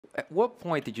At what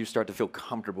point did you start to feel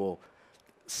comfortable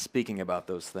speaking about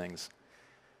those things?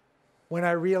 When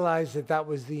I realized that that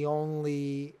was the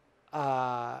only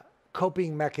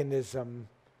coping mechanism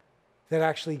that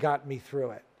actually got me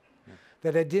through it. Yeah.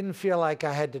 That I didn't feel like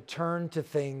I had to turn to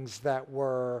things that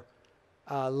were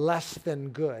less than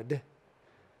good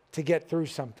to get through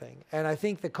something. And I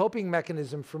think the coping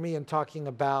mechanism for me in talking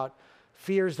about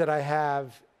fears that I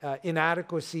have,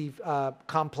 inadequacy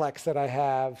complex that I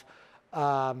have,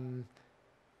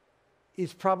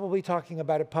 is probably talking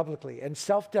about it publicly. And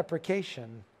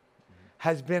self-deprecation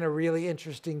has been a really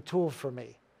interesting tool for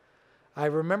me. I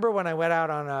remember when I went out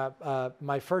on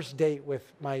my first date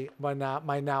with my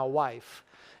now wife,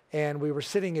 and we were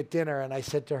sitting at dinner, and I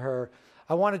said to her,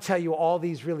 I want to tell you all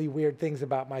these really weird things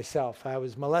about myself. I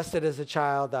was molested as a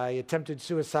child. I attempted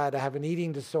suicide. I have an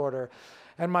eating disorder.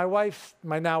 And my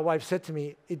now wife said to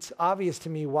me, it's obvious to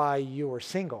me why you are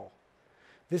single.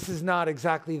 This is not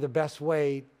exactly the best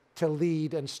way to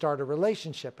lead and start a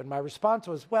relationship. And my response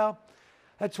was, well,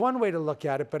 that's one way to look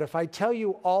at it. But if I tell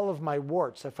you all of my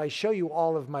warts, if I show you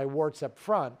all of my warts up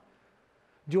front,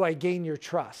 do I gain your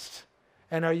trust?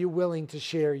 And are you willing to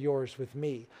share yours with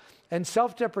me? And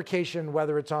self-deprecation,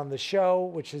 whether it's on the show,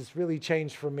 which has really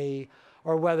changed for me,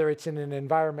 or whether it's in an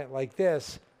environment like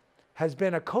this, has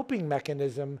been a coping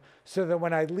mechanism so that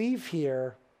when I leave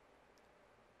here,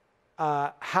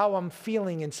 how I'm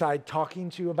feeling inside talking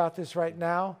to you about this right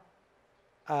now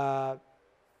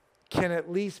can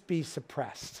at least be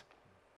suppressed.